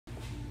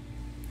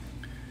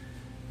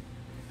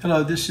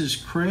Hello, this is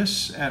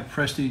Chris at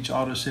Prestige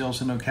Auto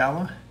Sales in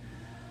Ocala.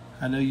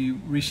 I know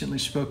you recently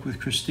spoke with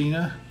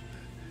Christina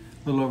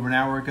a little over an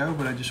hour ago,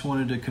 but I just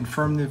wanted to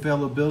confirm the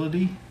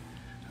availability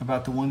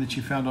about the one that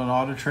you found on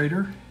Auto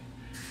Trader.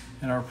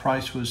 And our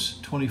price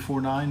was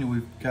 $24.9 and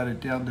we've got it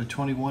down to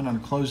 $21 on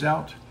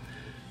closeout.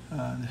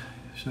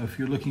 So if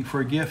you're looking for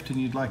a gift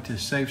and you'd like to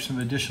save some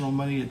additional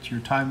money,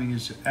 your timing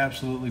is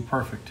absolutely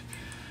perfect.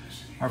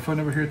 Our phone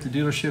number here at the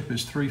dealership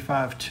is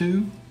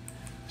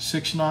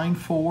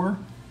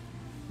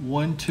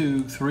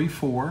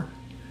 352-694-1234.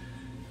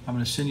 I'm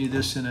going to send you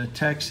this in a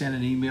text and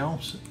an email,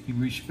 so you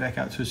can reach back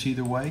out to us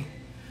either way.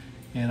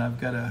 And I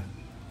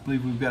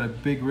believe we've got a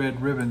big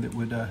red ribbon that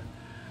would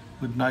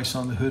look nice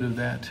on the hood of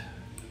that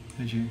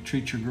as you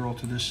treat your girl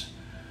to this,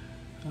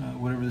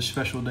 whatever the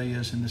special day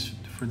is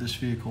for this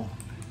vehicle.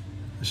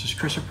 This is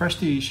Chris at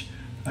Prestige.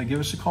 Give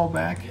us a call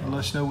back and let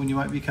us know when you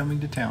might be coming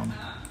to town.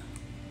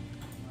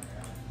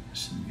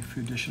 Send you a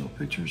few additional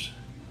pictures.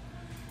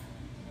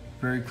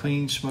 Very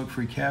clean,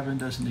 smoke-free cabin,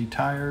 doesn't need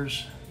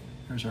tires.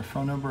 There's our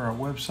phone number, our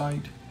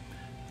website.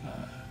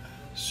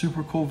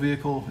 Super cool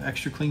vehicle,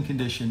 extra clean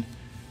condition,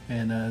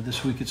 and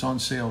this week it's on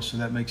sale, so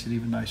that makes it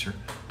even nicer.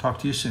 Talk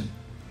to you soon.